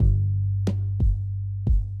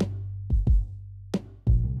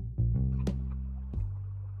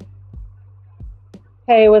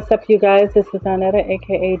Hey, what's up, you guys? This is Donetta,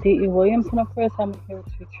 aka D.E. Williams, and of course, I'm here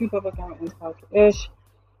with your true bubblegum and talk ish.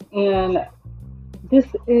 And this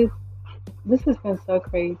is this has been so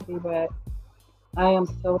crazy, but I am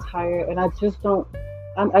so tired, and I just don't.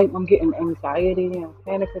 I'm getting anxiety and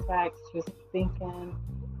panic attacks just thinking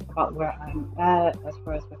about where I'm at as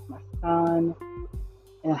far as with my son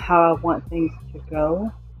and how I want things to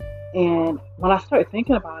go. And when I start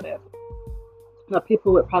thinking about it,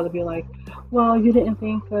 people would probably be like, "Well, you didn't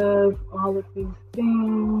think of all of these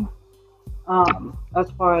things."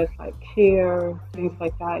 As far as like care, things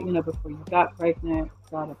like that, before you got pregnant,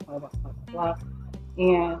 blah, blah, blah, blah, blah, blah.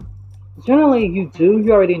 And generally you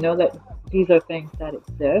already know that these are things that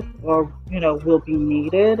exist or, will be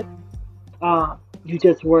needed. You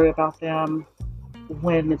just worry about them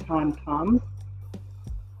when the time comes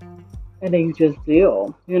and then you just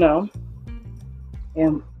deal, and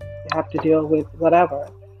you have to deal with whatever.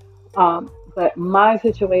 But my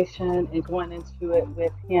situation and going into it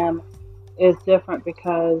with him is different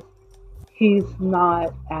because he's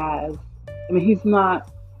not as, he's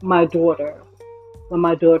not my daughter when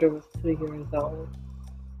my daughter was 2 years old.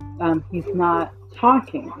 He's not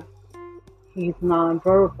talking. He's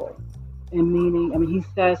nonverbal. And meaning, he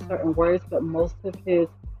says certain words, but most of his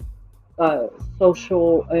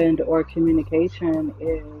social and or communication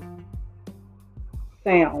is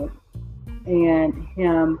sound and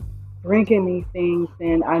him bringing me things,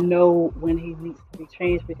 and I know when he needs to be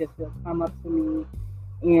changed because he'll come up to me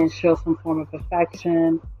and show some form of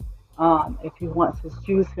affection. If he wants his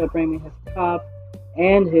juice, he'll bring me his cup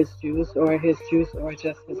and his juice or just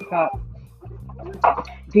his cup.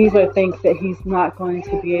 These are things that he's not going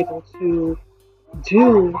to be able to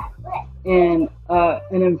do in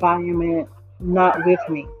an environment not with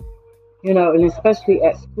me. And especially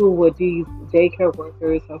at school where these daycare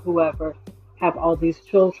workers or whoever have all these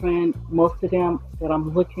children, most of them that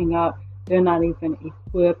I'm looking up, they're not even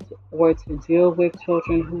equipped or to deal with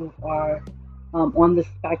children who are on the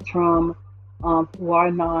spectrum, who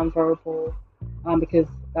are nonverbal, because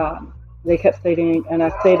they kept stating, and I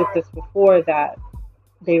stated this before, that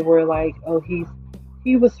they were like, oh,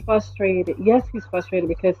 he was frustrated. Yes, he's frustrated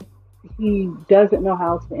because he doesn't know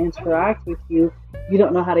how to interact with you. You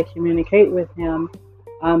don't know how to communicate with him.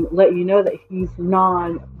 Let you know that he's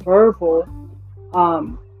non-verbal.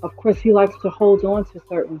 Of course, he likes to hold on to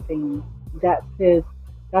certain things. That's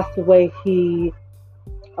the way he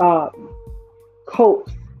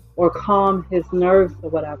copes or calm his nerves or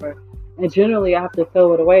whatever. And generally, I have to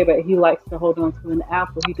throw it away, but he likes to hold on to an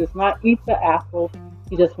apple. He does not eat the apple.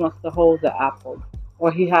 He just wants to hold the apple.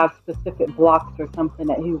 Or he has specific blocks or something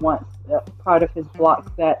that he wants, part of his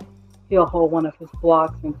blocks that he'll hold one of his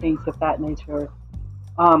blocks and things of that nature.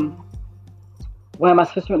 When my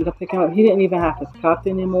sister went to go pick him up, he didn't even have his cup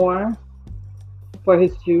anymore for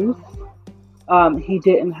his juice. He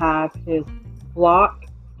didn't have his block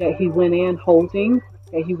that he went in holding,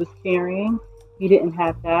 that he was carrying. He didn't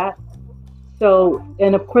have that. So,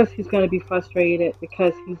 and of course he's going to be frustrated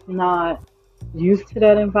because he's not used to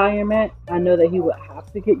that environment. I know that he would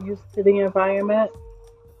have to get used to the environment,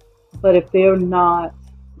 but if they're not,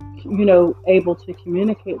 able to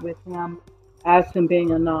communicate with him as him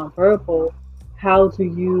being a nonverbal, how do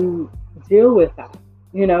you deal with that?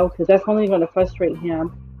 Because that's only going to frustrate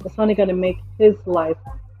him. It's only going to make his life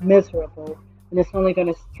miserable, and it's only going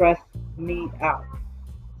to stress me out.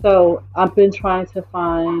 So I've been trying to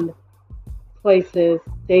find places,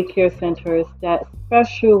 daycare centers that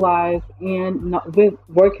specialize in with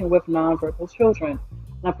working with nonverbal children.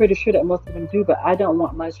 And I'm pretty sure that most of them do, but I don't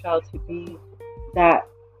want my child to be that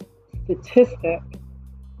statistic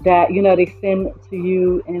that they send to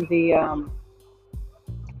you in the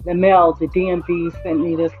mail. The DMV sent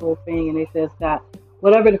me this little thing, and it says that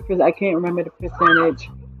whatever I can't remember the percentage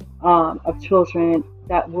of children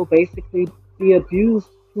that will basically be abused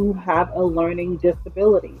who have a learning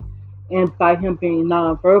disability. And by him being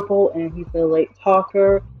nonverbal and he's a late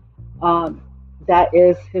talker, that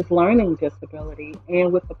is his learning disability,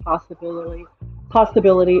 and with the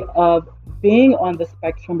possibility of being on the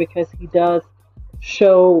spectrum, because he does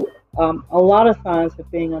show a lot of signs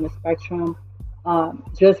of being on the spectrum,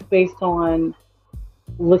 just based on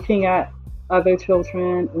looking at other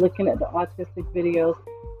children, looking at the autistic videos.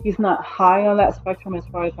 He's not high on that spectrum as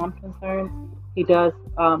far as I'm concerned. He does.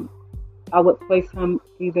 I would place him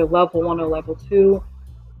either level 1 or level 2.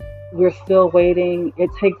 We're still waiting. It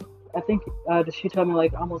takes, I think, she told me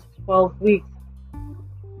like almost 12 weeks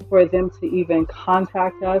for them to even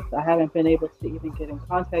contact us. I haven't been able to even get in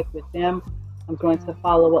contact with them. I'm going to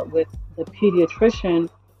follow up with the pediatrician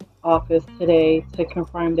office today to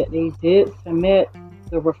confirm that they did submit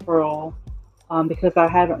the referral because I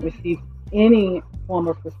haven't received any form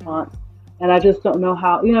of response, and I just don't know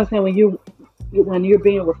how. You know what I'm saying? When you're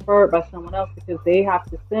being referred by someone else because they have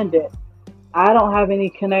to send it, I don't have any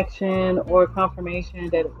connection or confirmation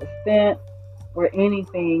that it was sent or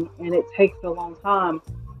anything, and it takes a long time.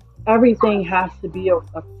 Everything has to be a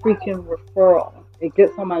freaking referral. It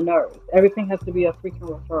gets on my nerves. Everything has to be a freaking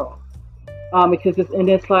referral. Because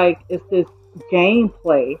it's like it's this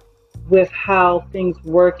gameplay with how things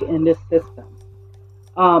work in this system.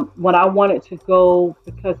 When I wanted to go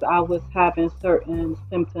because I was having certain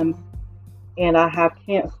symptoms and I have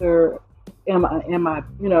cancer in my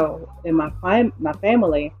my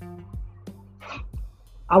family,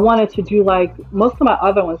 I wanted to do like most of my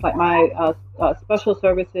other ones, like my special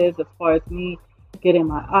services as far as me getting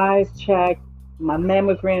my eyes checked, my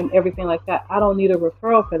mammogram, everything like that. I don't need a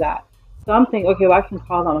referral for that. So I'm thinking, okay, well, I can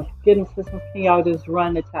call them, get in systems, can y'all just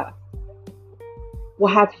run the test?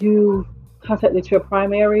 Well, have you contacted your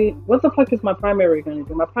primary? What the fuck is my primary going to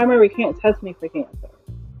do? My primary can't test me for cancer.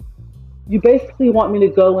 You basically want me to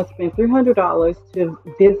go and spend $300 to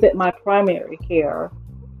visit my primary care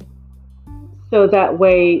so that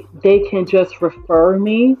way they can just refer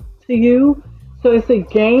me to you. So it's a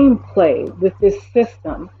gameplay with this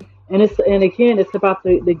system. And again, it's about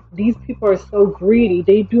these people are so greedy.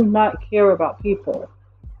 They do not care about people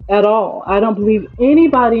at all. I don't believe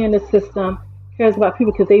anybody in the system cares about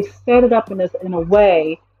people because they've set it up in a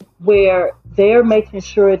way where they're making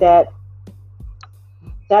sure that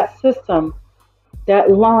that system, that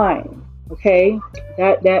line, okay,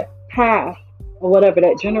 that path or whatever,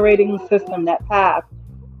 that generating system, that path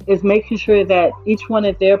is making sure that each one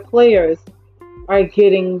of their players are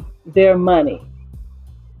getting their money.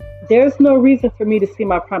 There's no reason for me to see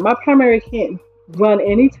my primary can't run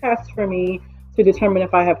any tests for me to determine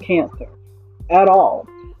if I have cancer at all.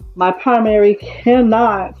 My primary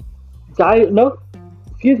cannot diagnose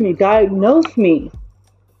me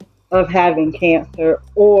of having cancer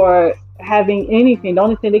or having anything. The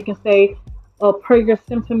only thing they can say, oh, per your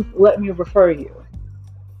symptoms, let me refer you.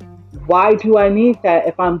 Why do I need that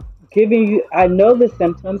if I'm giving you, I know the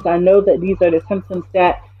symptoms, I know that these are the symptoms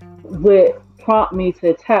that would prompt me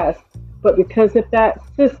to test, but because of that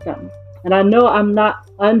system, and I know I'm not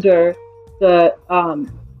under the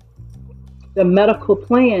medical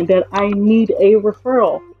plan that I need a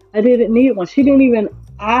referral. I didn't need one. She didn't even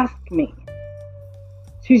ask me.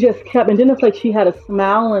 She just kept, and then it's like she had a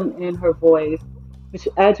smile in her voice, which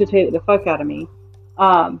agitated the fuck out of me.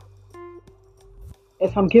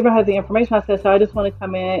 If I'm giving her the information, I said, so I just want to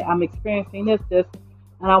come in, I'm experiencing this, and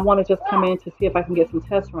I want to just come in to see if I can get some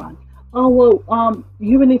tests run. Oh, well,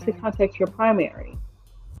 you would need to contact your primary.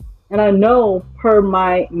 And I know per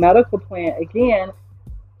my medical plan, again,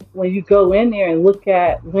 when you go in there and look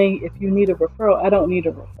at if you need a referral, I don't need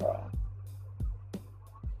a referral.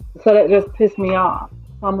 So that just pissed me off.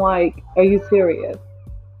 So I'm like, are you serious?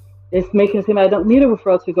 It's making it seem like I don't need a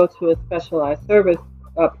referral to go to a specialized service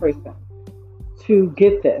person to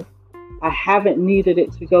get this. I haven't needed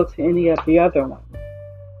it to go to any of the other ones.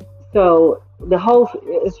 So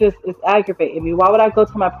it's aggravating me. Why would I go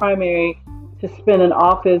to my primary to spend an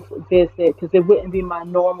office visit? Because it wouldn't be my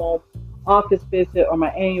normal office visit or my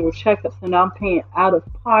annual checkup. So now I'm paying out of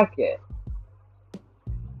pocket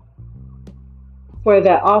for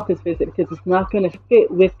that office visit because it's not going to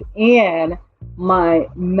fit within my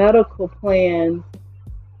medical plan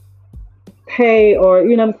pay, or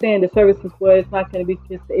you know what I'm saying, the services where it's not going to be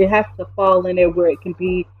just, it has to fall in there where it can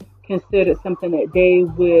be considered something that they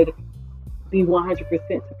would be 100%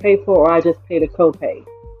 to pay for, or I just pay the copay.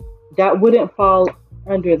 That wouldn't fall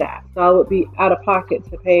under that. So I would be out of pocket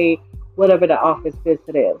to pay whatever the office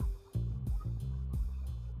visit is.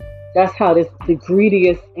 That's how the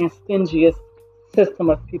greediest and stingiest system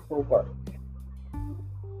of people work.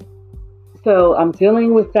 So I'm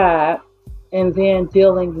dealing with that, and then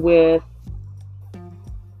dealing with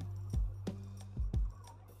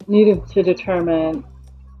needing to determine,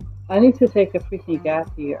 I need to take a freaking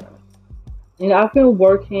gap year. I've been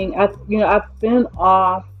working, I've been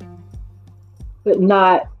off, but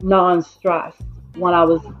not non-stressed. When I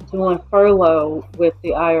was doing furlough with the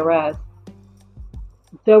IRS,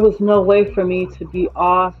 there was no way for me to be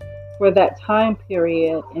off for that time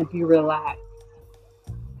period and be relaxed.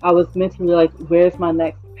 I was mentally like, where's my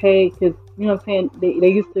next pay? Because, you know what I'm saying, they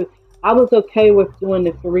used to, I was okay with doing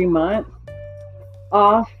the 3 months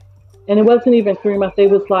off. And it wasn't even 3 months. They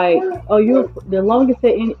was like, oh, the longest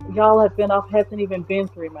that y'all have been off hasn't even been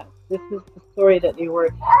 3 months. This is the story that they were,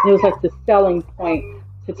 it was like the selling point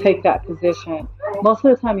to take that position. Most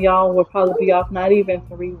of the time, y'all will probably be off not even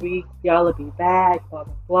 3 weeks. Y'all will be back, blah,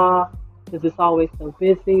 blah, blah, because it's always so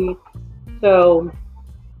busy. So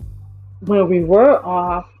when we were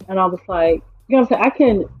off, and I was like, you know what I'm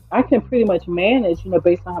saying? I can pretty much manage,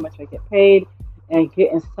 based on how much I get paid and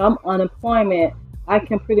getting some unemployment. I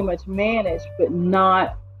can pretty much manage, but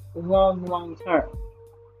not long term.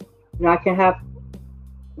 I can have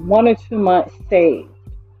 1 or 2 months saved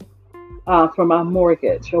for my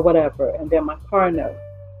mortgage or whatever, and then my car note.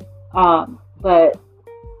 But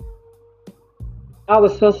I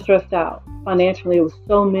was so stressed out financially. It was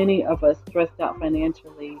so many of us stressed out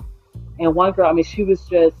financially. And one girl, I mean, she was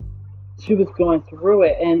going through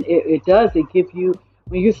it. And it give you,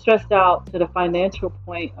 when you're stressed out to the financial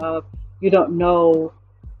point of you don't know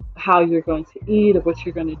how you're going to eat or what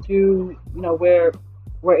you're going to do,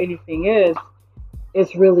 where anything is,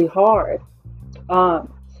 it's really hard.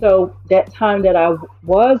 So that time that I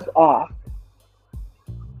was off,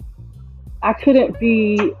 I couldn't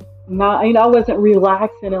be not, I wasn't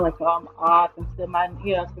relaxing and like, oh, I'm off until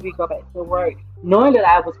until we go back to work, knowing that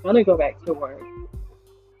I was going to go back to work.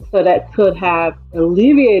 So that could have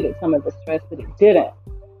alleviated some of the stress, but it didn't.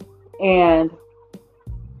 And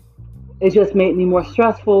it just made me more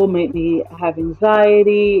stressful, made me have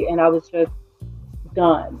anxiety, and I was just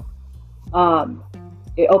done. Um,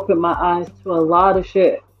 it opened my eyes to a lot of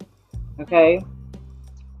shit. Okay.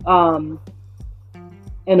 Um,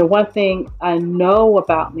 and the one thing I know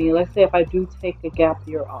about me, let's say if I do take a gap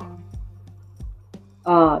year off,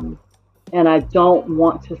 um, and I don't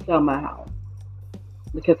want to sell my house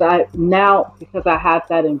because I have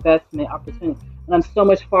that investment opportunity, and I'm so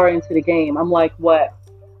much far into the game. I'm like, what?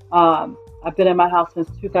 I've been in my house since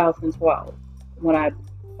 2012 when I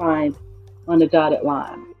signed on the dotted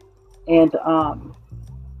line, and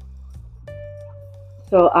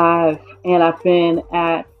so I've been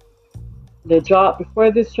at the job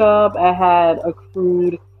before this job. I had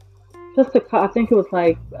accrued I think it was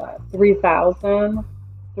like 3,000, $3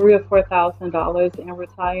 or $4,000 in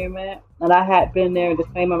retirement, and I had been there the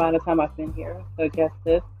same amount of time I've been here. So guess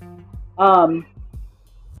this. Um,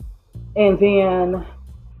 and then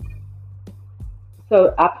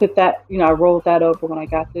so I put that, I rolled that over when I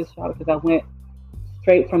got this job because I went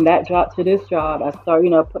straight from that job to this job. I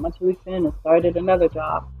started, put my 2 weeks in and started another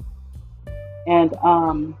job, and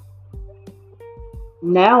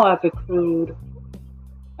now I've accrued.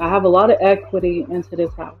 I have a lot of equity into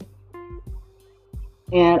this house,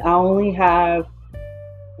 and I only have,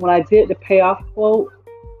 when I did the payoff quote,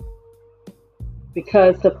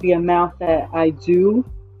 because of the amount that I do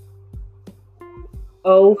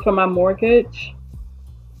owe for my mortgage,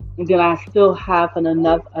 and then I still have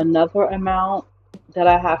another amount that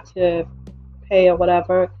I have to pay or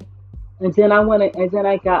whatever. And then and then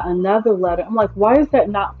I got another letter. I'm like, why is that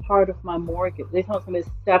not part of my mortgage? They told me it's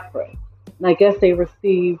separate. And I guess they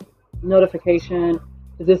received notification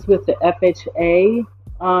because this with the FHA,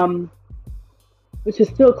 which is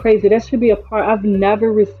still crazy. That should be a part. I've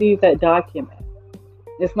never received that document.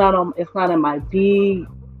 It's not on. It's not in my deed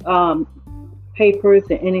papers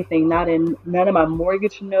or anything. Not in none of my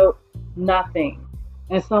mortgage note. Nothing.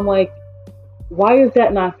 And so I'm like, why is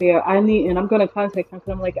that not there? And I'm going to contact them.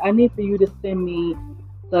 I'm like, I need for you to send me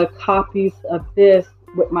the copies of this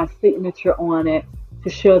with my signature on it to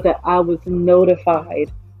show that I was notified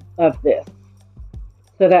of this.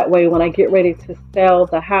 So that way, when I get ready to sell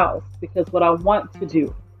the house, because what I want to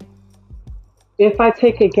do, if I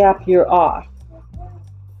take a gap year off,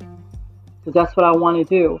 because that's what I want to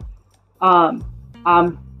do,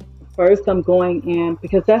 I'm first I'm going in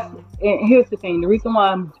because and here's the thing. The reason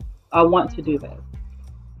why I want to do this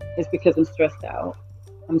is because I'm stressed out.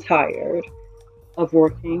 I'm tired of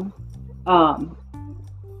working. Um,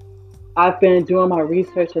 I've been doing my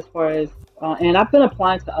research as far as, and I've been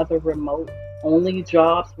applying to other remote only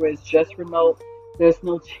jobs where it's just remote. There's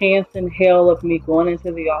no chance in hell of me going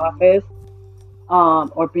into the office,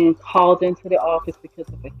 or being called into the office because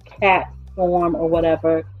of a cat storm or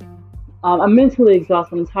whatever. I'm mentally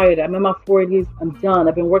exhausted. I'm tired. I'm in my 40s. I'm done.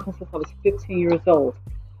 I've been working since I was 15 years old.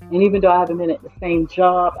 And even though I haven't been at the same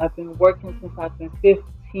job, I've been working since I've been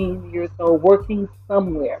 15 years old, working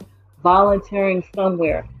somewhere, volunteering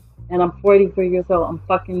somewhere. And I'm 43 years old. I'm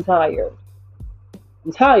fucking tired.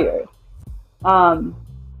 I'm tired. Um,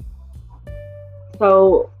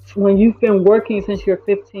 so when you've been working since you're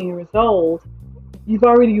 15 years old, you've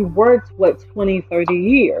already worked, 20, 30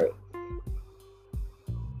 years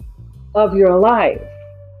of your life.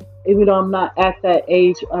 Even though I'm not at that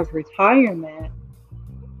age of retirement,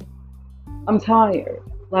 I'm tired.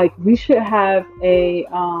 Like, we should have a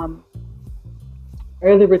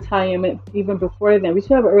early retirement even before then. We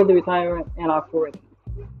should have an early retirement in our 40s.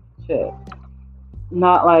 Should.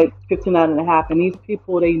 Not like 59 and a half. And these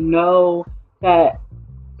people, they know that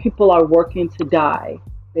people are working to die,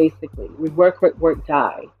 basically. We work, work, work,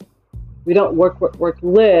 die. We don't work, work, work,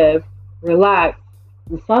 live, relax.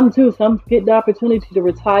 And some do. Some get the opportunity to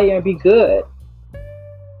retire and be good.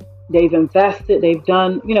 They've invested. They've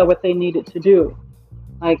done, what they needed to do.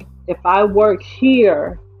 Like if I work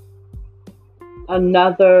here,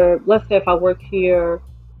 let's say if I work here,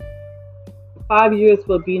 5 years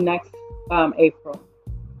will be next April.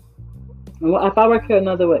 If I work here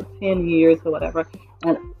another 10 years or whatever,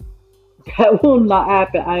 and that will not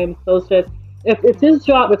happen. I am so stressed.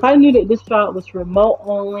 If I knew that this job was remote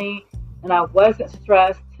only and I wasn't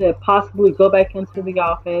stressed to possibly go back into the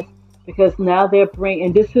office, because now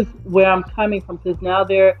and this is where I'm coming from, because now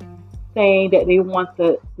they're saying that they want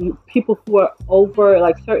the people who are over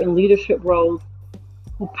like certain leadership roles,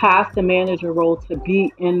 who pass the manager role, to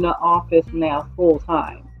be in the office now full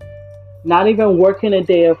time. Not even working a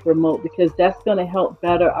day of remote, because that's going to help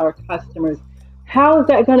better our customers. How is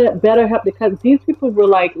that going to better help? Because these people were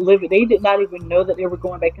like living, they did not even know that they were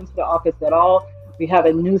going back into the office at all. We have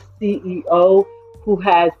a new CEO who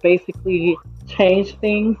has basically changed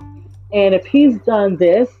things. And if he's done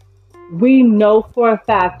this, we know for a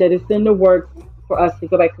fact that it's in the works for us to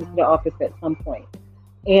go back into the office at some point.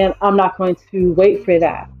 And I'm not going to wait for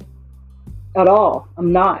that at all.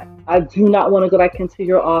 I'm not. I do not want to go back into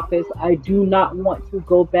your office. I do not want to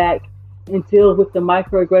go back and deal with the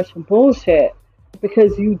microaggression bullshit,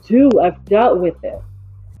 because you do. I've dealt with it.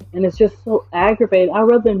 And it's just so aggravating. I'd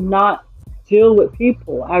rather not deal with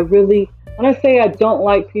people. When I say I don't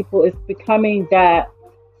like people, it's becoming that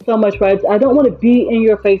so much, right? I don't want to be in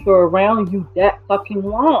your face or around you that fucking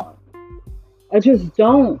long. I just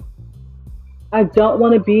don't. I don't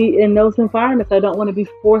want to be in those environments. I don't want to be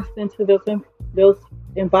forced into those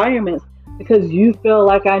environments because you feel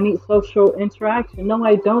like I need social interaction. No,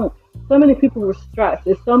 I don't. So many people were stressed.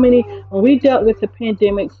 When we dealt with the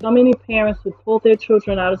pandemic, so many parents who pulled their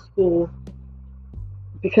children out of school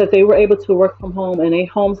because they were able to work from home, and they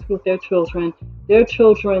homeschooled their children. Their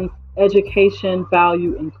children's education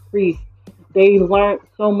value increased. They learned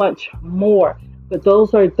so much more. But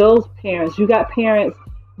those parents. You got parents.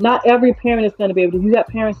 Not every parent is going to be able to. You got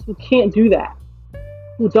parents who can't do that,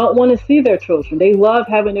 who don't want to see their children. They love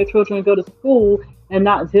having their children go to school and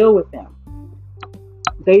not deal with them.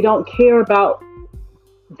 They don't care about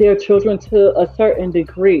their children to a certain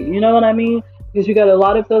degree. You know what I mean? Because you got a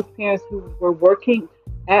lot of those parents who were working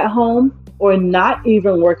at home or not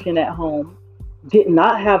even working at home, did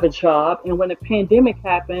not have a job. And when the pandemic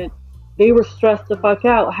happened, they were stressed the fuck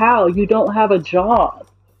out. How? You don't have a job.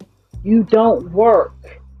 You don't work.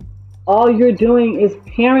 All you're doing is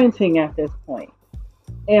parenting at this point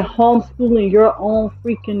and homeschooling your own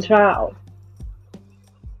freaking child.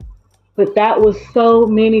 But that was so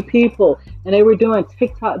many people, and they were doing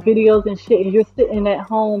TikTok videos and shit, and you're sitting at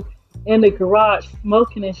home in the garage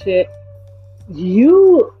smoking and shit.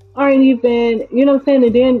 You aren't even, you know what I'm saying?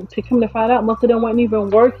 And then to come to find out, most of them weren't even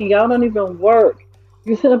working. Y'all don't even work.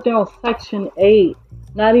 You're sitting up there on Section 8,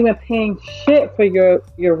 not even paying shit for your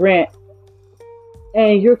rent.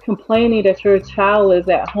 And you're complaining that your child is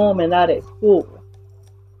at home and not at school.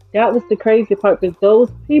 That was the crazy part, because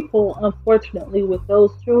those people, unfortunately, with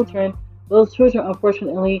those children,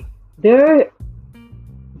 unfortunately, they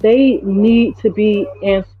need to be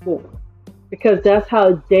in school, because that's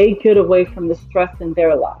how they get away from the stress in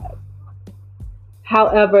their lives.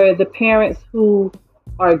 However, the parents who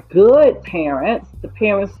are good parents, the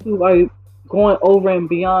parents who are going over and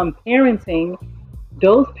beyond parenting,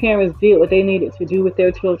 those parents did what they needed to do with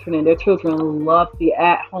their children, and their children loved the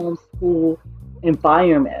at-home school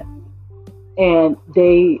environment, and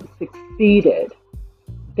they succeeded.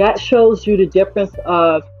 That shows you the difference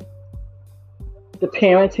of the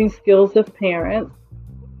parenting skills of parents,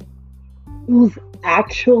 who's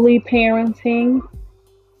actually parenting,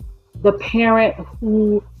 the parent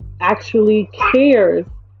who actually cares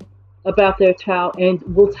about their child and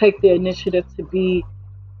will take the initiative to be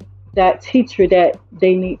that teacher that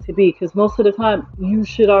they need to be. Because most of the time, you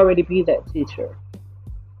should already be that teacher.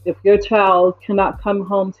 If your child cannot come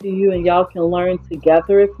home to you and y'all can learn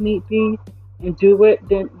together if need be and do it,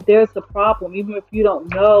 then there's a problem. Even if you don't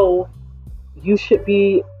know, you should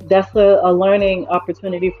be, that's a learning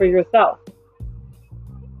opportunity for yourself.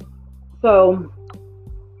 So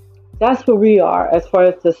that's where we are as far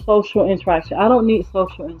as the social interaction. I don't need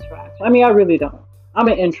social interaction. I mean, I really don't. I'm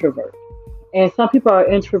an introvert. And some people are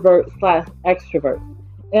introverts/extroverts.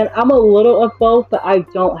 And I'm a little of both, but I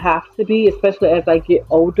don't have to be, especially as I get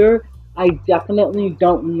older. I definitely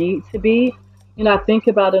don't need to be. You know, I think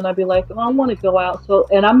about it and I'd be like, oh, I want to go out.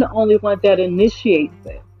 And I'm the only one that initiates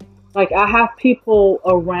it. Like, I have people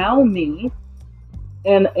around me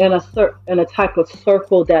in a type of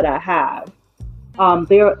circle that I have.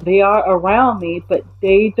 They are around me, but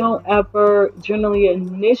they don't ever generally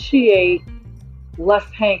initiate,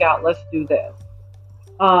 let's hang out, let's do this.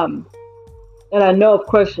 Um, and I know, of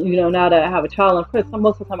course, now that I have a child, of course,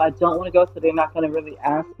 most of the time I don't want to go, so they're not going to really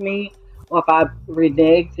ask me. Or if I've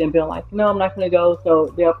reneged and been like, no, I'm not going to go,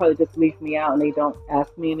 so they'll probably just leave me out and they don't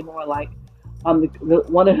ask me anymore. Like,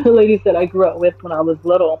 one of the ladies that I grew up with when I was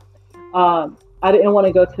little, I didn't want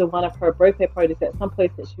to go to one of her birthday parties at some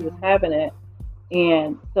place that she was having it,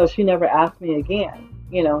 and so she never asked me again.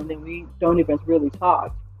 And then we don't even really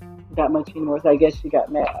talk that much anymore. So I guess she got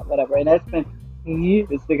mad, whatever. And that's been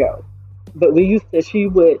years ago. But she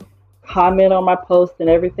would comment on my posts and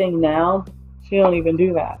everything. Now she don't even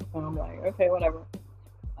do that. So I'm like, okay, whatever.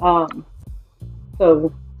 Um,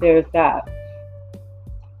 so there's that.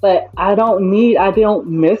 But I don't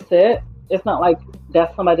miss it. It's not like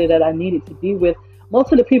that's somebody that I needed to be with.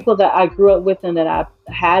 Most of the people that I grew up with and that I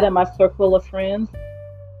had in my circle of friends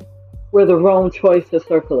were the wrong choice of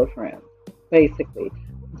circle of friends, basically.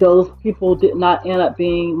 Those people did not end up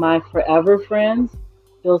being my forever friends.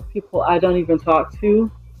 Those people I don't even talk to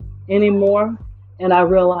anymore. And I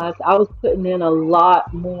realized I was putting in a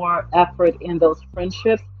lot more effort in those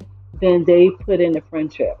friendships than they put in the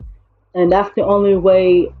friendship. And that's the only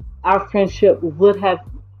way our friendship would have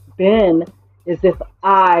been, is if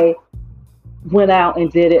I went out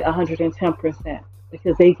and did it 110%,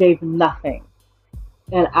 because they gave nothing.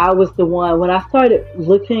 And I was the one, when I started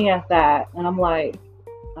looking at that, and I'm like,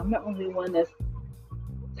 I'm the only one that's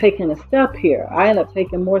taking a step here. I end up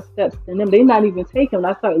taking more steps than them. They're not even taking.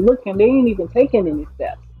 When I started looking, they ain't even taking any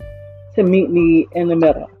steps to meet me in the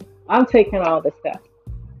middle. I'm taking all the steps.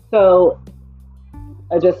 So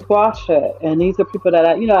I just squash it. And these are people that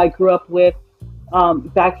I grew up with,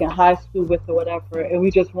 back in high school with or whatever, and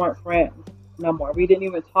we just weren't friends no more. We didn't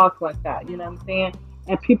even talk like that. You know what I'm saying?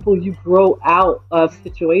 And people you grow out of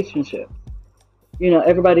situationships.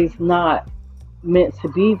 Everybody's not meant to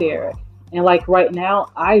be there. And like right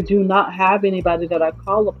now, I do not have anybody that I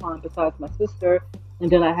call upon besides my sister,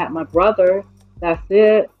 and then I have my brother. That's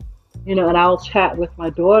it. And I'll chat with my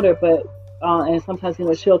daughter, but and sometimes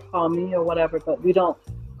she'll call me or whatever, but we don't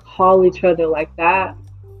call each other like that.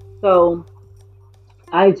 So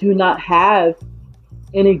I do not have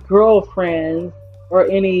any girlfriends or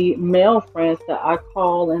any male friends that I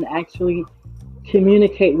call and actually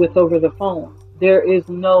communicate with over the phone. There is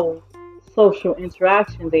no social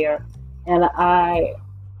interaction there, and I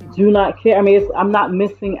do not care. I mean, I'm not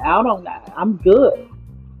missing out on that. I'm good.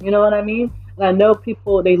 You know what I mean? And I know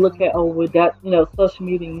people, they look at, oh, with that, social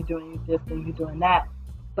media, you doing this and you doing that.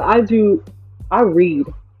 But I read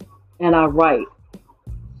and I write.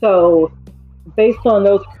 So based on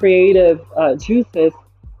those creative juices,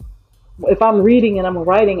 if I'm reading and I'm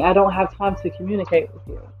writing, I don't have time to communicate with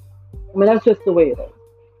you. I mean, that's just the way it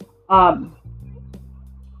is. Um,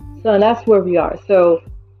 so and that's where we are. So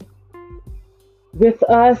with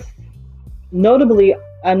us, notably,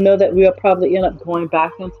 I know that we'll probably end up going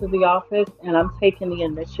back into the office, and I'm taking the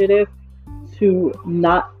initiative to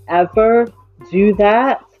not ever do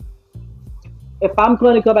that. If I'm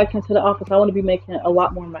going to go back into the office, I want to be making a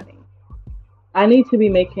lot more money. I need to be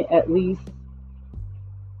making at least,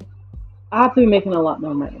 I have to be making a lot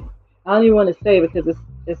more money. I don't even want to say it because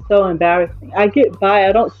it's so embarrassing. I get by,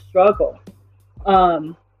 I don't struggle,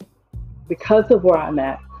 um, because of where I'm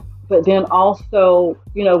at. But then also,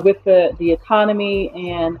 with the economy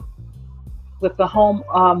and with the home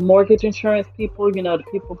mortgage insurance people, the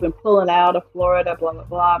people have been pulling out of Florida, blah, blah,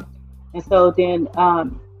 blah. And so then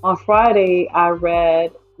on Friday, I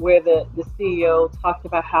read where the CEO talked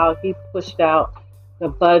about how he pushed out the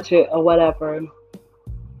budget or whatever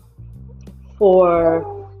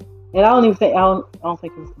for, and I don't think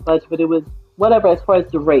it was the budget, but it was whatever as far as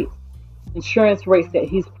the rates, insurance rates that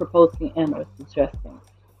he's proposing and or suggesting.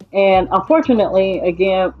 And unfortunately,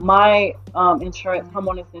 again, my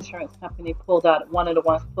homeowners insurance company pulled out, one of the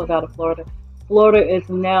ones pulled out of Florida. Florida is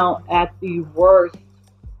now at the worst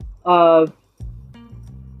of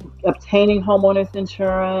obtaining homeowners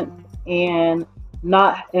insurance, and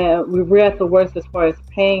not we're at the worst as far as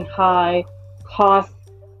paying high costs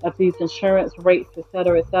of these insurance rates, et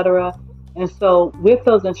cetera, et cetera. And so with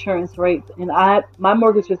those insurance rates, and my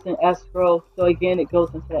mortgage is in escrow, so again, it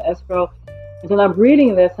goes into the escrow. And then I'm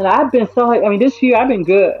reading this, and I've been this year I've been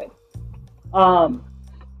good, um,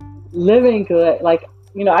 living good. Like,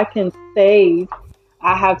 I can save.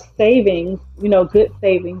 I have savings, good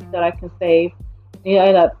savings that I can save. I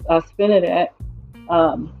end up spending it,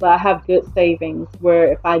 but I have good savings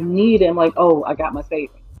where if I need it, I'm like, oh, I got my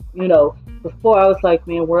savings. Before I was like,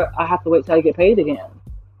 man, I have to wait till I get paid again.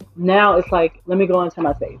 Now it's like, let me go into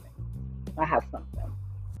my savings. I have something.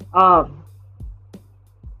 Um,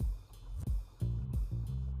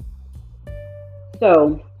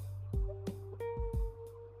 so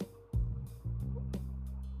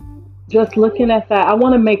just looking at that, I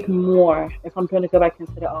want to make more if I'm going to go back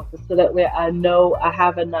into the office, so that way I know I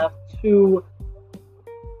have enough to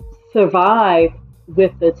survive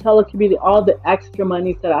with the telecommuting, all the extra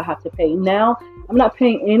monies that I have to pay. Now, I'm not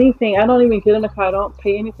paying anything. I don't even get in the car. I don't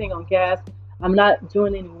pay anything on gas. I'm not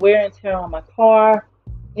doing any wear and tear on my car,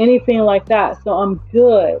 anything like that. So I'm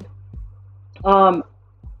good. Um,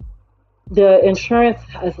 the insurance,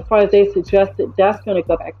 as far as they suggested, that's going to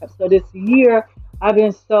go back up. So this year, I've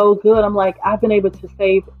been so good. I'm like, I've been able to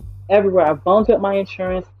save everywhere. I've bumped up my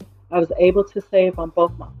insurance. I was able to save on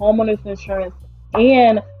both my homeowner's insurance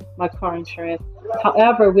and my car insurance.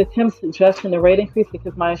 However, with him suggesting the rate increase,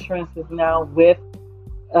 because my insurance is now with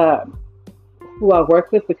uh, who I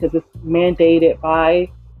work with, because it's mandated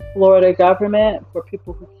by Florida government for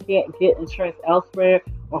people who can't get insurance elsewhere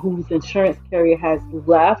or whose insurance carrier has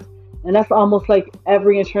left. And that's almost like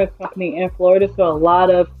every insurance company in Florida. So a lot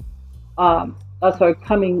of us are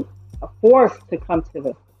coming forced to come to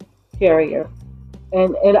this carrier,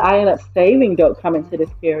 and I end up saving don't come into this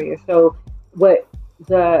carrier. So what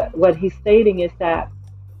he's stating is that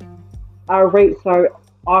our rates are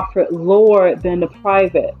offered lower than the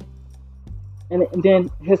private, and then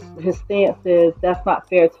his stance is that's not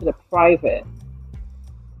fair to the private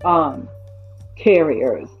um,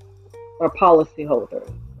 carriers or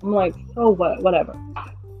policyholders. I'm like, so what? Whatever.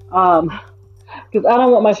 Because I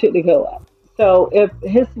don't want my shit to go up. So if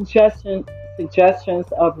his suggestions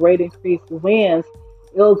of rate increase wins,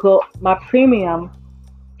 it'll go. My premium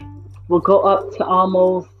will go up to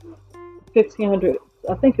almost 1,500.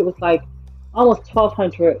 I think it was like almost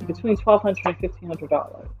 1,200, between 1,200 and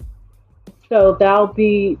 $1,500. So that'll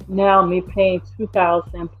be now me paying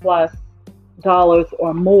 2,000 plus dollars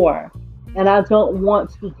or more. And I don't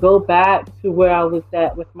want to go back to where I was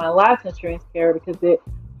at with my last insurance carrier, because it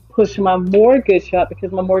pushed my mortgage up,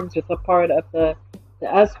 because my mortgage is a part of the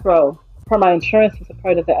escrow. For my insurance is a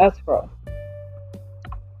part of the escrow.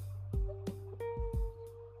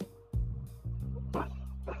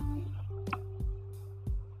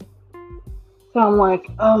 So I'm like,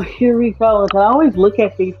 oh, here we go. And I always look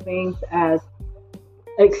at these things as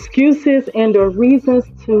excuses and or reasons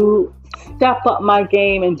to step up my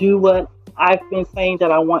game and do what I've been saying that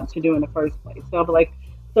I want to do in the first place. So I'm like,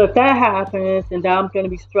 so if that happens and now I'm going to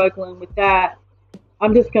be struggling with that,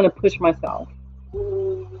 I'm just going to push myself,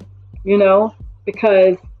 you know,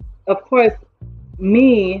 because of course,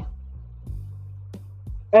 me,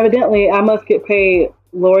 evidently, I must get paid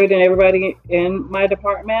lower than everybody in my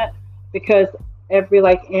department, because every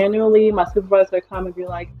like annually, my supervisor come and be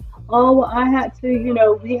like, "Oh, well, I had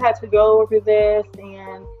to, we had to go over this,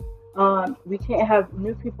 and we can't have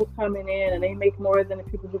new people coming in, and they make more than the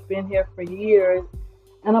people who've been here for years."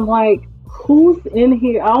 And I'm like, "Who's in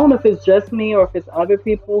here?" I don't know if it's just me or if it's other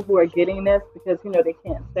people who are getting this, because they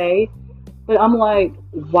can't say. But I'm like,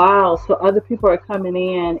 wow, so other people are coming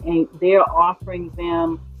in and they're offering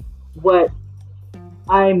them what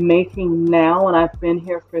I'm making now, and I've been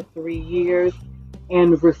here for 3 years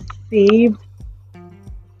and received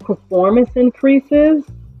performance increases.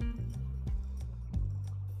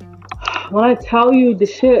 When I tell you the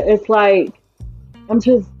shit, it's like, I'm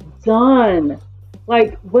just done.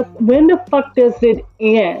 Like, when the fuck does it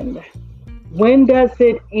end? When does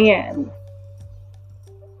it end?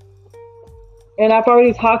 And I've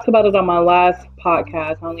already talked about it on my last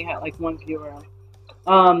podcast. I only had like one viewer.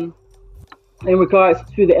 Um, in regards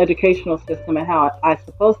to the educational system and how I'm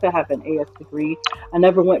supposed to have an AS degree. I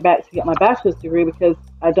never went back to get my bachelor's degree because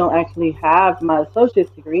I don't actually have my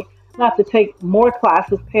associate's degree. I have to take more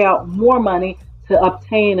classes, pay out more money to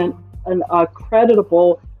obtain an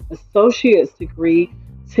accreditable associate's degree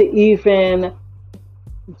to even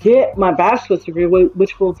get my bachelor's degree,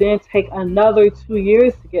 which will then take another 2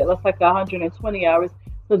 years to get. That's like 120 hours.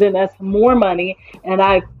 So then that's more money. And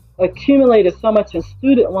I've accumulated so much in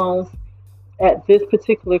student loans at this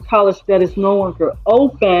particular college that is no longer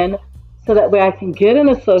open, so that way I can get an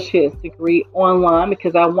associate's degree online,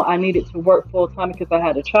 because I needed to work full time because I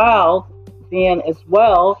had a child then as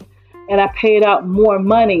well, and I paid out more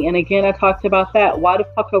money. And again, I talked about that. Why the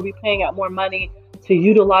fuck are we paying out more money to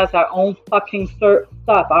utilize our own fucking stuff,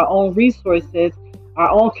 our own resources,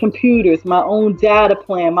 our own computers, my own data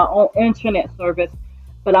plan, my own internet service,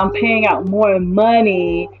 but I'm paying out more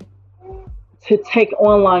money to take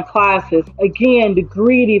online classes? Again, the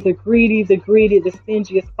greedy, the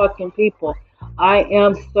stingiest fucking people. I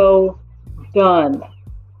am so done.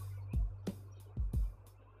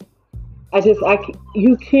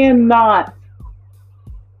 You cannot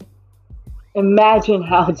imagine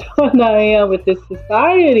how done I am with this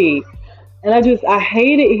society. And I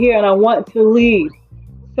hate it here and I want to leave.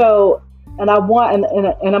 So, and I want,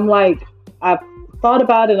 and I'm like, I've thought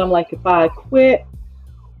about it. I'm like, if I quit,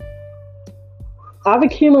 I've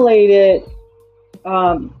accumulated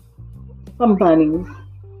um, some monies.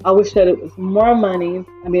 I wish that it was more money.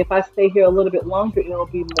 I mean, if I stay here a little bit longer, it'll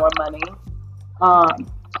be more money.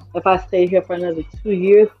 Um, if I stay here for another 2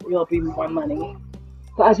 years, it'll be more money.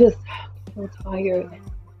 So I just so tired.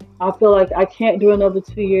 I feel like I can't do another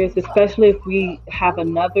 2 years, especially if we have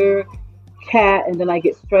another cat, and then I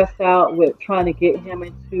get stressed out with trying to get him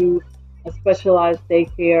into a specialized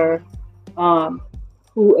daycare um,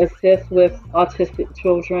 who assists with autistic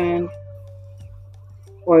children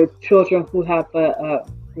or children who have a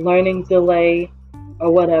learning delay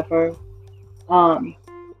or whatever. Um,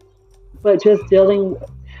 but just dealing with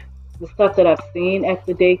the stuff that I've seen at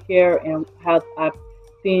the daycare and how I've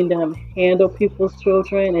seen them handle people's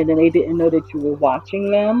children and then they didn't know that you were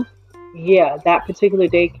watching them. Yeah, that particular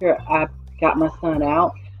daycare, I got my son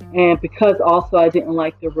out. And because also I didn't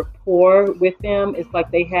like the rapport with them, it's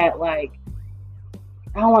like they had like,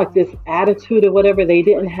 I don't like this attitude or whatever. They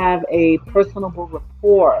didn't have a personable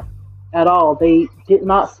rapport at all. They did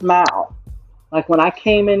not smile. Like when I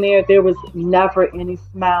came in there was never any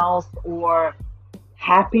smiles or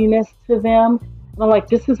happiness to them. And I'm like,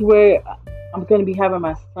 this is where I'm going to be having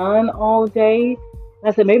my son all day.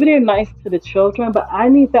 And I said, maybe they're nice to the children, but I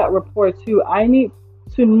need that rapport too. I need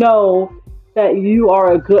to know that you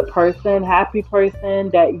are a good person, happy person,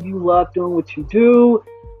 that you love doing what you do,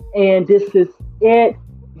 and this is it.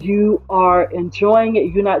 You are enjoying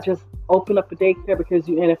it. You're not just open up a daycare because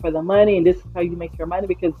you're in it for the money, and this is how you make your money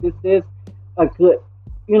because this is a good,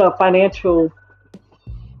 financial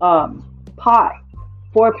pie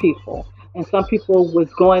for people. And some people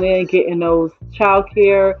was going in getting those child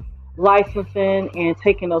care licensing and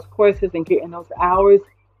taking those courses and getting those hours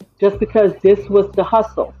just because this was the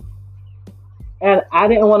hustle. And I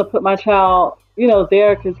didn't want to put my child,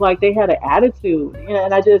 there because like they had an attitude,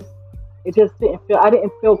 and it just I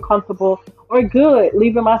didn't feel comfortable or good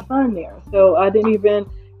leaving my son there. So I didn't even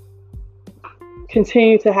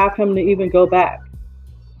continue to have him to even go back.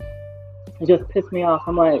 It just pissed me off.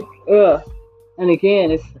 I'm like, ugh. And again,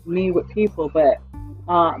 it's me with people, but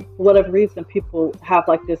for whatever reason, people have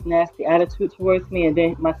like this nasty attitude towards me. And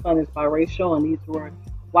then my son is biracial, and these were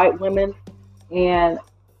white women. And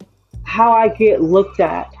how I get looked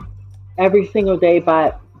at every single day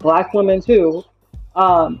by black women too,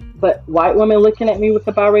 but white women looking at me with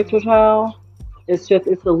a biracial child, it's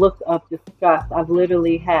a look of disgust. I've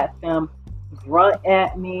literally had them grunt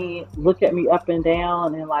at me, look at me up and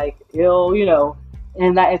down, and like ill,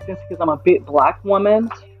 in that instance because I'm a big black woman.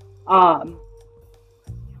 Um,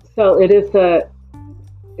 so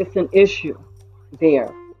it's an issue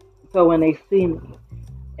there. So when they see me,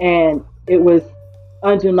 and it was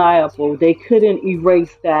undeniable, they couldn't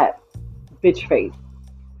erase that bitch face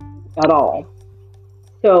at all.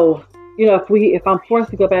 So, if I'm forced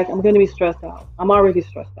to go back, I'm going to be stressed out. I'm already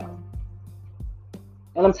stressed out.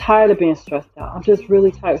 And I'm tired of being stressed out. I'm just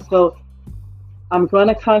really tired. So I'm going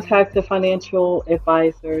to contact the financial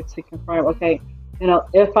advisor to confirm, okay,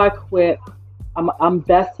 if I quit, I'm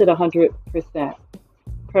vested 100%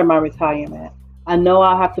 per my retirement. I know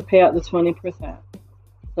I'll have to pay out the 20%.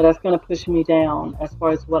 So that's going to push me down as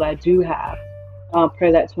far as what I do have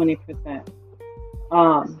per that 20%.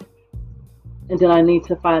 And then I need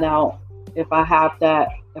to find out if I have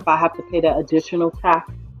to pay that additional tax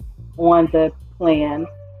on the plan,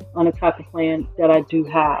 on the type of plan that I do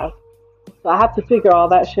have. So I have to figure all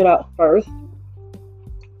that shit out first.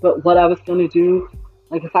 But what I was going to do,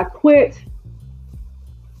 like if I quit,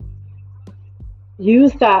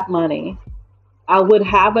 use that money, I would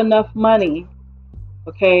have enough money,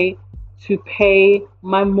 okay, to pay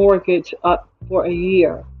my mortgage up for a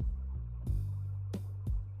year.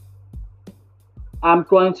 I'm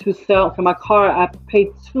going to sell for my car. I paid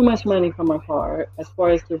too much money for my car as far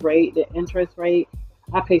as the interest rate.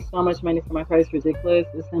 I pay so much money for my car. It's ridiculous.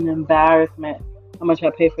 It's an embarrassment how much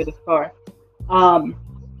I pay for this car.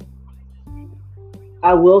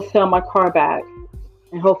 I will sell my car back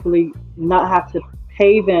and hopefully not have to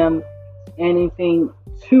pay them anything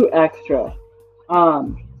too extra.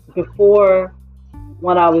 Before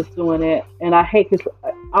when I was doing it, and I hate because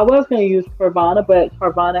I was going to use Carvana, but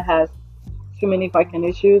Carvana has too many fucking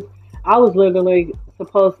issues. I was literally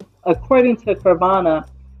supposed, according to Carvana,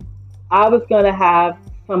 I was going to have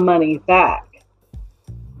some money back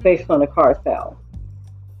based on the car sale.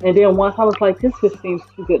 And then once I was like, this just seems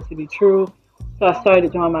too good to be true. So I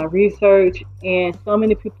started doing my research, and so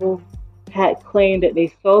many people had claimed that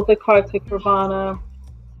they sold the car to Carvana.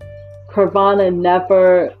 Carvana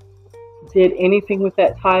never did anything with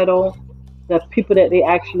that title. The people that they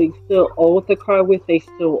actually still owed the car with, they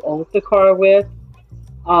still owed the car with.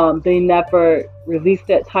 They never released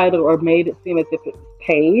that title or made it seem as if it was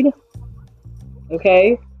paid.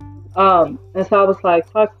 Okay. And so I was like,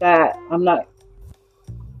 fuck that. I'm not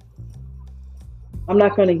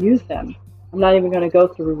going to use them. I'm not even going to go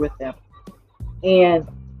through with them. And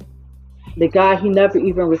the guy, he never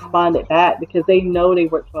even responded back because they know they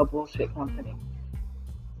work for a bullshit company.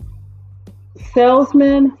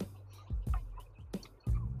 Salesmen,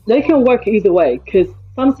 they can work either way because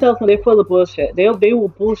some salesmen, they're full of bullshit. They will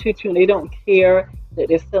bullshit you and they don't care that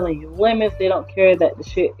they're selling you limits. They don't care that the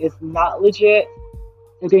shit is not legit.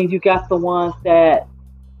 And then you got the ones that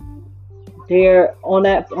they're on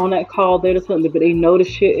that call, they're something, but they know the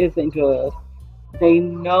shit isn't good. They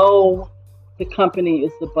know the company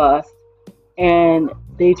is the bust, and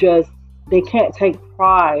they can't take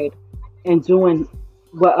pride in doing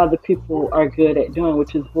what other people are good at doing,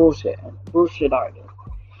 which is bullshit artists.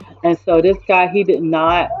 And so this guy, he did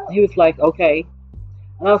not. He was like, okay.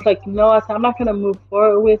 And I was like, no, I said, I'm not going to move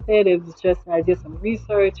forward with it. It was just, I did some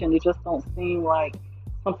research and it just don't seem like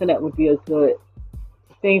something that would be a good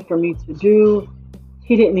thing for me to do.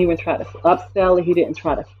 He didn't even try to upsell it. He didn't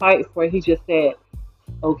try to fight for it. He just said,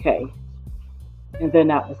 okay. And then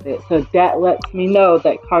that was it. So that lets me know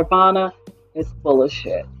that Carvana is full of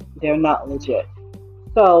shit. They're not legit.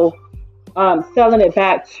 So selling it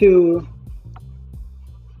back to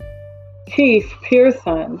Keith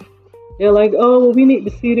Pearson, they're like, oh, well, we need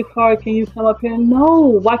to see the car. Can you come up here?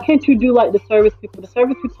 No. Why can't you do like the service people? The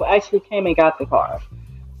service people actually came and got the car.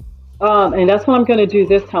 And that's what I'm going to do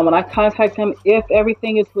this time. When I contact him, if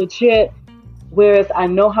everything is legit, whereas I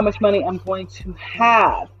know how much money I'm going to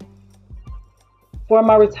have for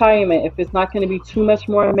my retirement, if it's not going to be too much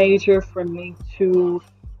more major for me to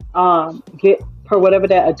get per whatever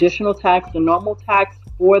that additional tax, the normal tax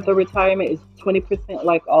for the retirement is 20%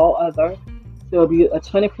 like all other. So it'll be a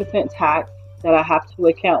 20% tax that I have to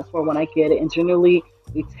account for when I get it. And generally,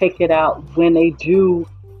 we take it out when they do,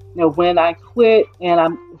 when I quit and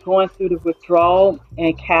I'm going through the withdrawal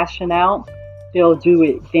and cashing out, they'll do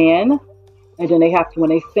it then. And then they have to, when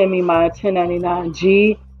they send me my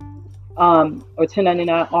 1099G or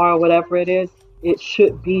 1099R or whatever it is, it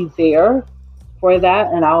should be there for that.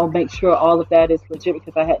 And I'll make sure all of that is legit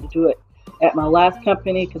because I had to do it at my last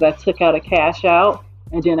company because I took out a cash out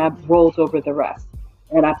and then I rolled over the rest.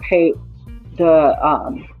 And I paid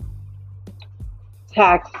the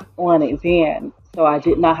tax on it then. So I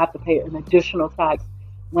did not have to pay an additional tax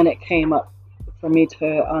when it came up for me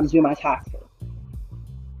to do my taxes.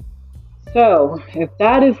 So if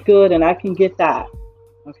that is good and I can get that,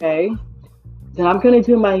 okay, then I'm going to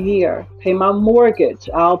do my year, pay my mortgage.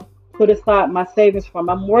 I'll put aside my savings for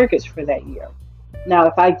my mortgage for that year. Now,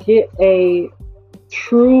 if I get a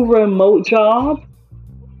true remote job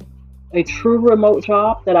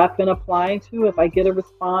that I've been applying to, if I get a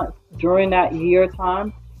response during that year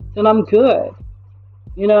time, then I'm good.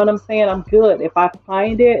 You know what I'm saying? I'm good. If I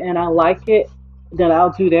find it and I like it, then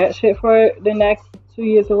I'll do that shit for the next 2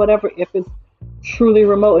 years or whatever. If it's truly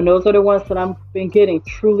remote, and those are the ones that I've been getting,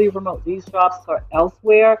 truly remote. These jobs are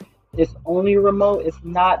elsewhere. It's only remote. It's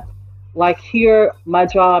not like here. My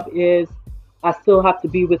job is I still have to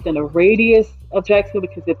be within a radius of Jacksonville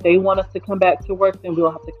because if they want us to come back to work, then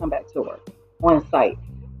we'll have to come back to work on site.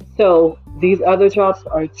 So these other jobs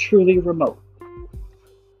are truly remote.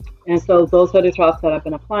 And so those are the jobs that I've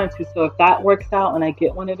been applying to. So if that works out and I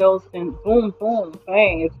get one of those, then boom, boom,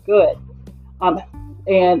 bang, it's good.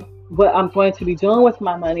 And what I'm going to be doing with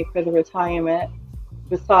my money for the retirement,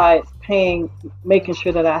 besides making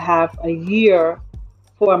sure that I have a year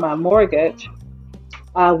for my mortgage,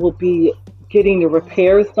 I will be getting the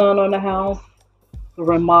repairs done on the house, the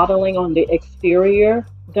remodeling on the exterior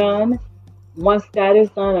done. Once that is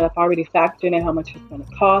done, and I've already factored in how much it's going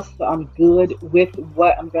to cost, so I'm good with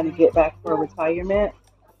what I'm going to get back for retirement,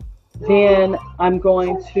 then I'm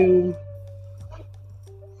going to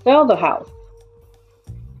sell the house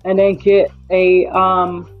and then get a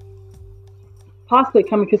possibly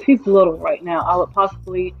coming, because he's little right now, I would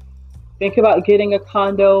possibly think about getting a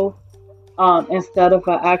condo instead of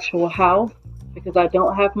an actual house, because I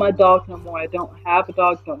don't have my dog no more. I don't have a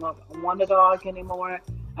dog, don't know if I want a dog anymore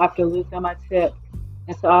after losing my tip.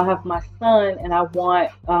 And so I'll have my son, and I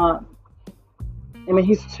want,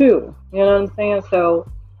 he's 2, you know what I'm saying? So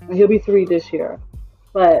he'll be 3 this year.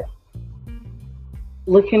 But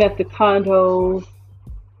looking at the condos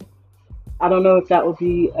I don't know if that would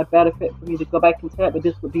be a benefit for me to go back into that, but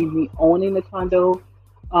this would be me owning the condo,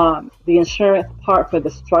 the insurance part for the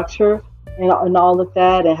structure and all of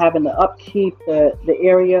that, and having the upkeep, the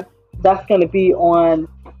area. That's going to be on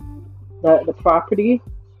the property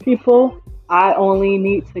people. I only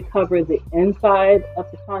need to cover the inside of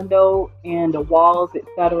the condo and the walls, et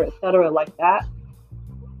cetera, like that.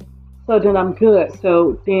 So then I'm good.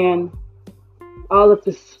 So then all of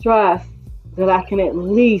the stress that I can at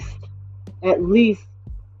least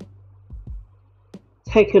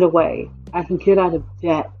take it away. I can get out of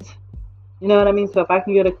debt. You know what I mean? So if I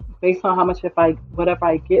can get a based on how much if I whatever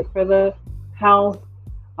I get for the house,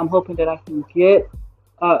 I'm hoping that I can get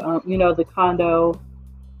the condo,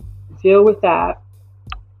 deal with that,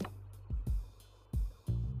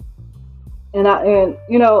 and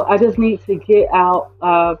I just need to get out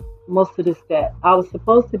of most of this debt. I was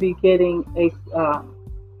supposed to be getting a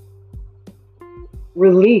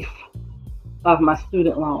relief of my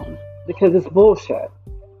student loan because it's bullshit.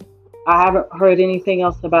 I haven't heard anything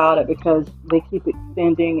else about it because they keep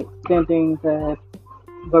extending the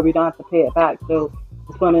where we don't have to pay it back. So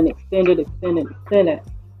it's going to extend it,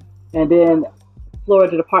 and then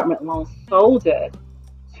Florida Department Loan sold it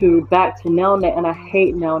to back to Nelnet, and I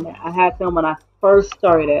hate Nelnet. I had them when I first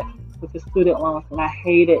started with the student loans, and I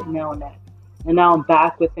hated Nelnet. And now I'm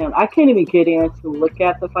back with them. I can't even get in to look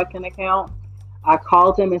at the fucking account. I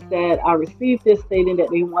called them and said I received this stating that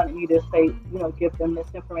they wanted me to say, give them this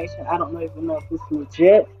information. I don't even know if it's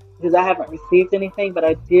legit because I haven't received anything, but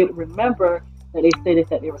I did remember that they stated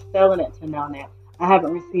that they were selling it to Nelnet. I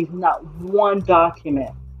haven't received not one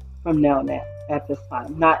document from Nelnet at this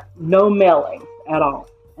time, no mailings at all.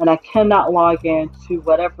 And I cannot log in to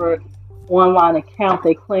whatever online account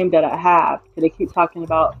they claim that I have because they keep talking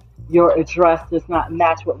about your address does not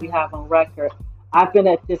match what we have on record. I've been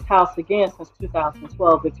at this house again since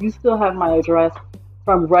 2012. If you still have my address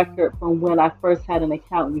from record from when I first had an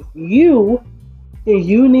account with you, then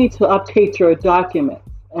you need to update your documents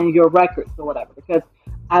and your records or whatever because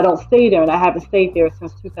I don't stay there and I haven't stayed there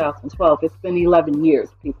since 2012. It's been 11 years,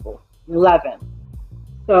 people. 11.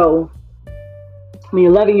 So,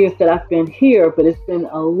 11 years that I've been here, but it's been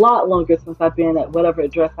a lot longer since I've been at whatever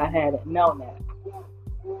address I had at Nelnet.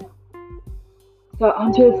 So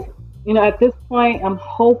I'm just, at this point, I'm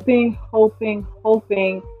hoping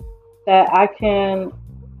that I can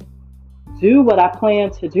do what I plan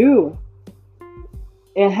to do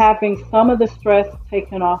and having some of the stress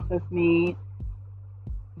taken off of me,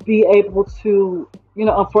 be able to,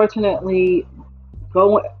 unfortunately,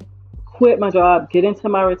 go quit my job, get into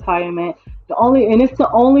my retirement. It's the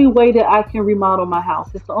only way that I can remodel my house.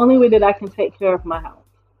 It's the only way that I can take care of my house.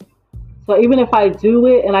 So even if I do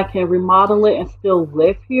it and I can remodel it and still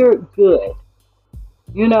live here, good.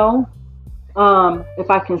 If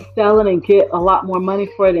I can sell it and get a lot more money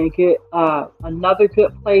for it and get another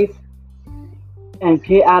good place and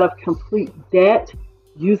get out of complete debt,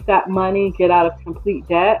 use that money, get out of complete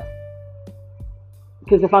debt.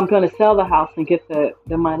 Because if I'm going to sell the house and get the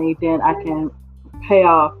money, then I can pay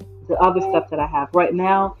off the other stuff that I have. Right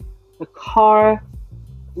now, the car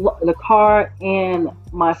and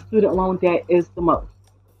my student loan debt is the most.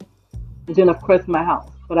 And then, of course, my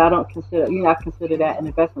house. But I don't consider, I consider that an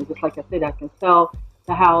investment. Just like I said, I can sell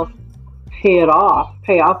the house, pay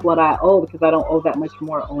off what I owe because I don't owe that much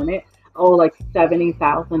more on it. I owe like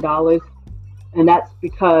 $70,000. And that's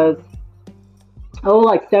because I owe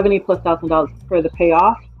like $70,000+ for the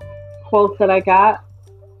payoff quotes that I got.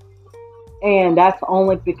 And that's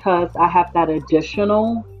only because I have that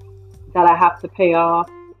additional that I have to pay off.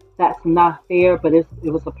 That's not there, but it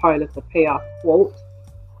was a part of the payoff quote.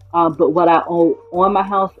 But what I owe on my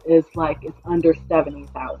house is like it's under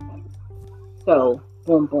 70,000. So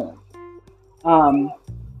boom, boom. And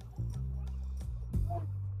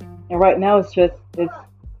right now it's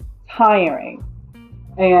tiring,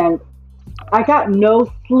 and I got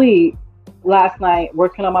no sleep last night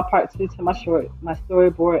working on my part 2 to my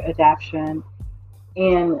storyboard adaptation.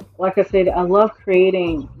 And like I said, I love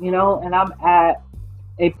creating, and I'm at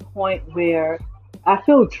a point where I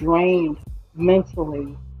feel drained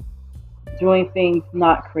mentally doing things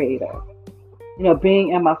not creative. Being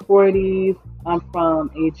in my 40s, I'm from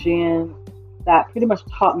a gen that pretty much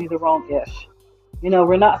taught me the wrong ish.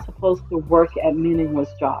 We're not supposed to work at meaningless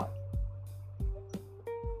jobs.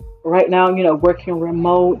 Right now, working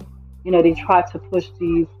remote, they try to push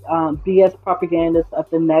these BS propagandas of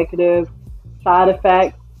the negative side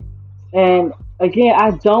effects. And again,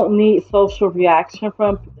 I don't need social reaction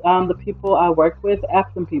from the people I work with.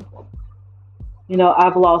 F them people.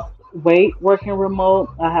 I've lost weight working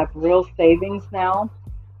remote. I have real savings now.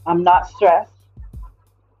 I'm not stressed.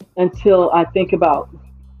 until I think about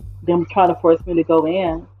them trying to force me to go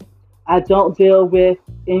in. I don't deal with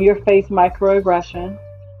in your face microaggression.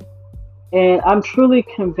 And I'm truly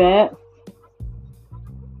convinced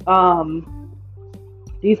um,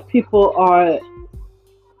 these people are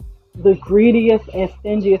the greediest and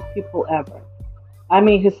stingiest people ever. I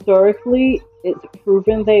mean, historically, it's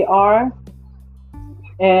proven they are.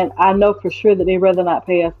 And I know for sure that they'd rather not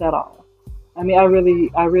pay us at all. I mean, I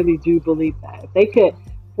really do believe that. If they could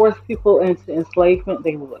force people into enslavement,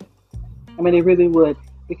 they would. I mean, they really would.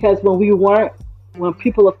 Because when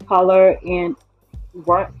people of color and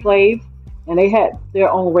weren't slaves, and they had their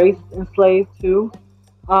own race enslaved too,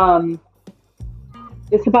 um,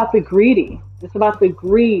 it's about the greedy. It's about the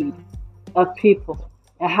greed of people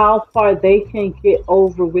and how far they can get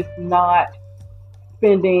over with not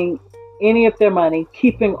spending any of their money,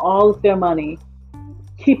 keeping all of their money,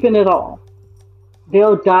 keeping it all.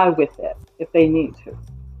 They'll die with it if they need to.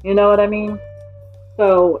 You know what I mean?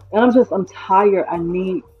 So, and I'm tired. I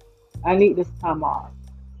need this time off.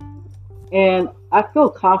 And I feel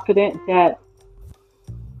confident that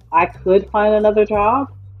I could find another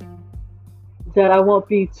job, that I won't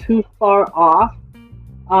be too far off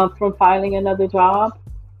from finding another job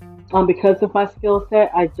because of my skill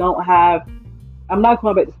set. I'm not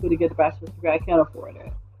going back to school to get a bachelor's degree. I can't afford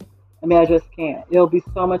it. I mean, I just can't. It'll be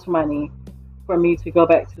so much money for me to go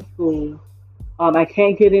back to school. I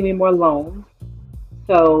can't get any more loans.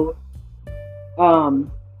 So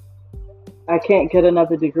um, I can't get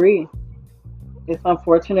another degree. It's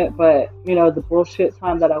unfortunate, but the bullshit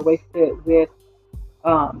time that I wasted with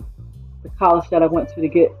um, the college that I went to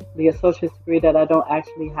get the associate's degree that I don't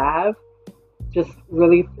actually have, just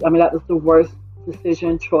really, I mean, that was the worst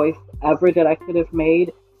decision choice ever that I could have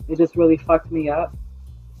made. It just really fucked me up.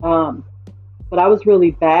 Um, but I was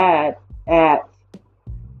really bad at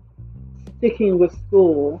sticking with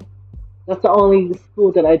school. That's the only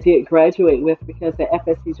school that I did graduate with because at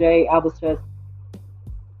FSCJ, I was just,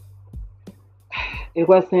 it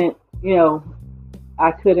wasn't,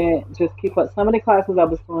 I couldn't just keep up. Some of the classes I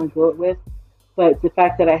was doing good with, but the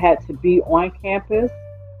fact that I had to be on campus,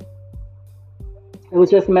 it was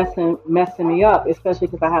just messing me up, especially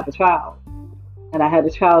because I have a child. And I had a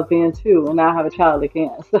child then too, and now I have a child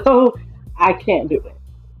again. So I can't do it.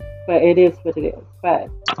 But it is what it is. But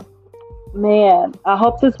man, I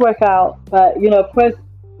hope this work out. But of course,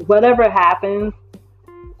 whatever happens,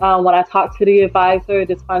 when I talk to the advisor,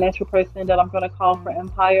 this financial person that I'm going to call for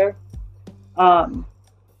Empire, um,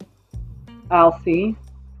 I'll see.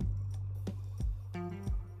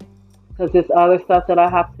 Because this other stuff that I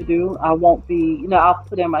have to do, I won't be, I'll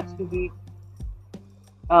put in my 2 weeks.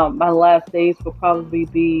 My last days will probably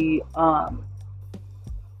be, I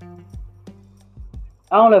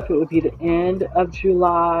don't know if it would be the end of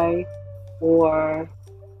July or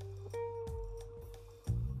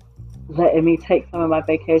letting me take some of my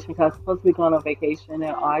vacation because I'm supposed to be going on vacation in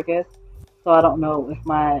August. So I don't know if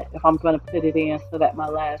I'm going to put it in so that my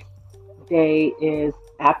last day is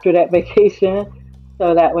after that vacation.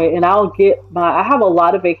 So that way, and I have a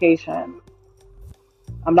lot of vacation.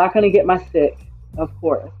 I'm not going to get my sick, of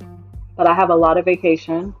course, but I have a lot of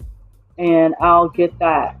vacation and I'll get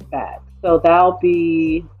that back. So that'll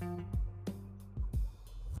be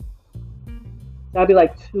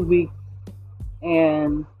like 2 weeks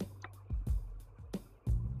and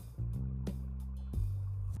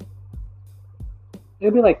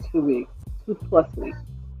it'll be like 2 weeks, 2+ weeks.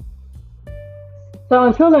 So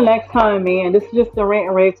until the next time, man, this is just a rant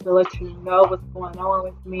and rave to let you know what's going on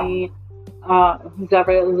with me. Who's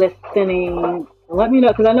ever listening, let me know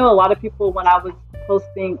because I know a lot of people when I was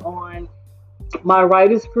posting on my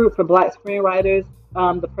writers group for Black screenwriters,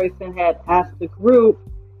 the person had asked the group,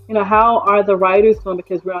 how are the writers doing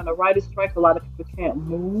because we're on a writer's strike. A lot of people can't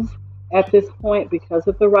move at this point because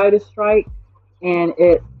of the writer's strike, and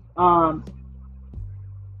it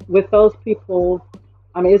with those people,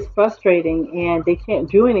 I mean, it's frustrating and they can't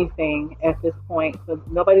do anything at this point. So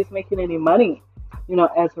nobody's making any money,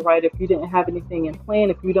 as a writer. If you didn't have anything in plan,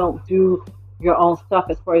 if you don't do your own stuff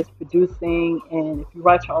as far as producing, and if you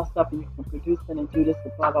write your own stuff and you can produce it and do this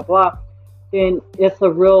and blah, blah, blah, then it's a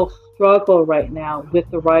real struggle right now with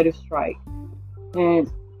the writer's strike.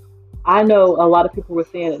 And I know a lot of people were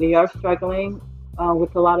saying that they are struggling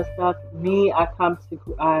with a lot of stuff. Me, I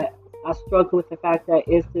struggle with the fact that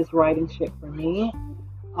is this writing shit for me?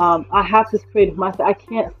 I have this creative mindset. I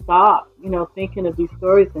can't stop, thinking of these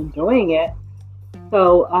stories and doing it.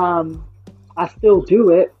 So I still do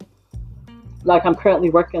it. Like I'm currently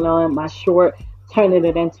working on my short, turning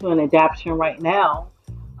it into an adaptation right now.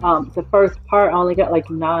 The first part I only got like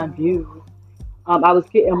 9 views. I was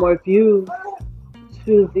getting more views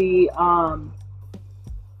to the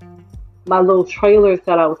my little trailers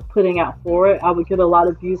that I was putting out for it, I would get a lot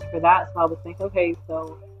of views for that. So I would think, okay,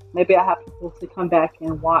 so maybe I have people to come back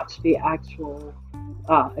and watch the actual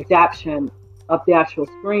adaptation of the actual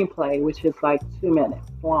screenplay, which is like 2 minutes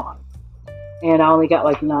long. And I only got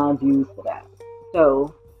like 9 views for that.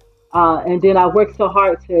 So, and then I worked so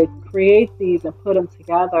hard to create these and put them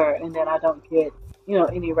together, and then I don't get,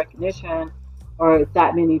 any recognition or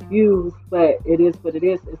that many views, but it is what it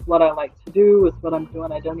is. It's what I like to do. It's what I'm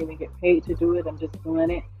doing. I don't even get paid to do it. I'm just doing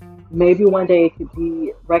it. Maybe one day it could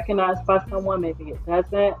be recognized by someone. Maybe it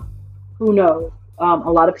doesn't. Who knows? A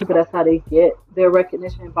lot of people, that's how they get their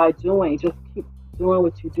recognition, by doing. Just keep doing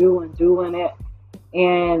what you do and doing it.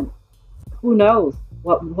 And who knows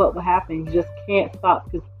what will happen? You just can't stop.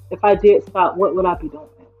 Because if I did stop, what would I be doing?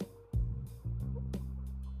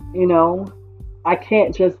 You know, I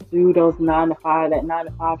can't just do those 9 to 5, that 9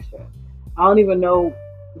 to 5 shit. I don't even know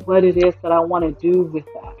what it is that I want to do with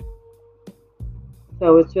that.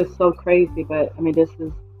 So it's just so crazy. But I mean, this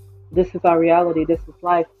is our reality. This is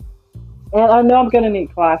life. And I know I'm gonna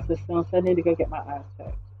need glasses soon, so I need to go get my eyes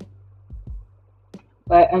checked.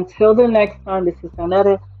 But until the next time, this is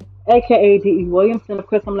Annetta, aka D.E. Williamson. Of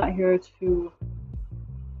course, I'm not here to.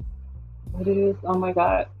 What it is? Oh my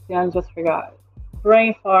God! See, I just forgot.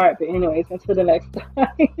 Brain fart. But anyways, until the next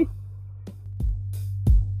time.